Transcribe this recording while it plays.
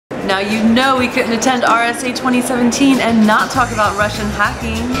Now you know we couldn't attend RSA 2017 and not talk about Russian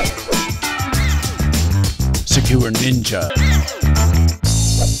hacking. Secure Ninja.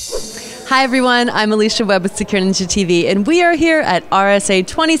 Hi everyone, I'm Alicia Webb with SecureNinjaTV, and we are here at RSA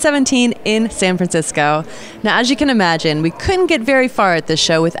 2017 in San Francisco. Now, as you can imagine, we couldn't get very far at this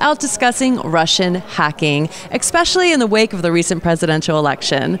show without discussing Russian hacking, especially in the wake of the recent presidential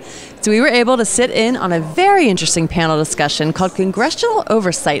election. So we were able to sit in on a very interesting panel discussion called Congressional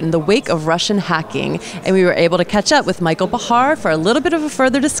Oversight in the Wake of Russian Hacking, and we were able to catch up with Michael Bahar for a little bit of a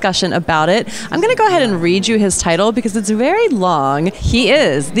further discussion about it. I'm going to go ahead and read you his title because it's very long. He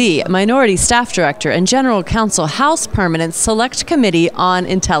is the Minority Staff Director and General Counsel, House Permanent Select Committee on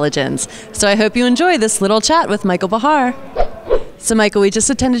Intelligence. So I hope you enjoy this little chat with Michael Bahar. So Michael, we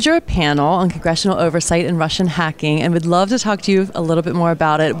just attended your panel on Congressional Oversight and Russian hacking, and would love to talk to you a little bit more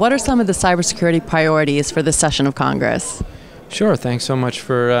about it. What are some of the cybersecurity priorities for this session of Congress? Sure, thanks so much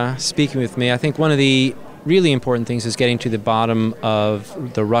for speaking with me. I think one of the really important things is getting to the bottom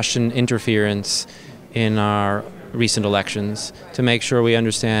of the Russian interference in our recent elections to make sure we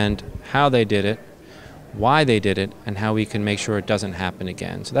understand how they did it, why they did it, and how we can make sure it doesn't happen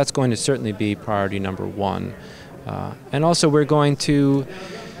again. So that's going to certainly be priority number one. And also we're going to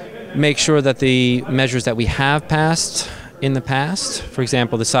make sure that the measures that we have passed in the past, for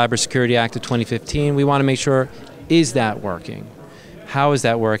example, the Cybersecurity Act of 2015, we want to make sure, is that working? How is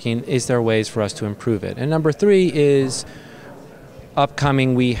that working? Is there ways for us to improve it? And number three is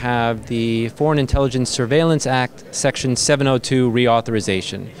upcoming, we have the Foreign Intelligence Surveillance Act, Section 702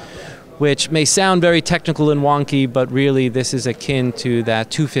 reauthorization, which may sound very technical and wonky, but really this is akin to that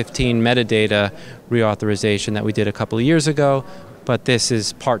 215 metadata reauthorization that we did a couple of years ago, but this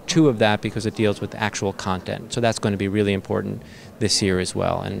is part two of that because it deals with actual content. So that's going to be really important this year as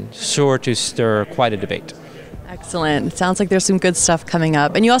well, and sure to stir quite a debate. Excellent. It sounds like there's some good stuff coming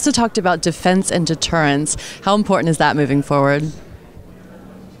up. And you also talked about defense and deterrence. How important is that moving forward?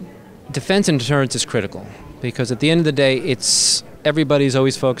 Defense and deterrence is critical because at the end of the day, everybody's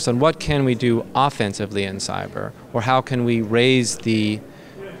always focused on what can we do offensively in cyber, or how can we raise the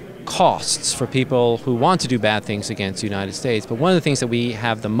costs for people who want to do bad things against the United States. But one of the things that we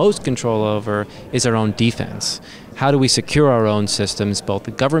have the most control over is our own defense. How do we secure our own systems, both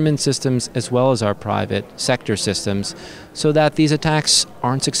the government systems as well as our private sector systems, so that these attacks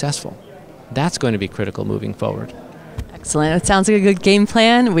aren't successful? That's going to be critical moving forward. Excellent. It sounds like a good game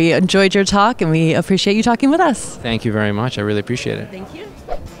plan. We enjoyed your talk, and we appreciate you talking with us. Thank you very much. I really appreciate it. Thank you.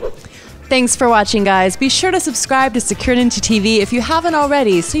 Thanks for watching, guys. Be sure to subscribe to SecureNinjaTV if you haven't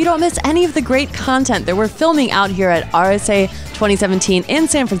already, so you don't miss any of the great content that we're filming out here at RSA 2017 in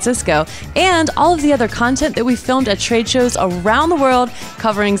San Francisco, and all of the other content that we filmed at trade shows around the world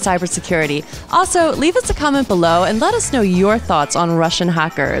covering cybersecurity. Also, leave us a comment below and let us know your thoughts on Russian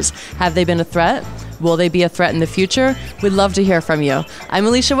hackers. Have they been a threat? Will they be a threat in the future? We'd love to hear from you. I'm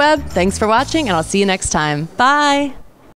Alicia Webb. Thanks for watching, and I'll see you next time. Bye.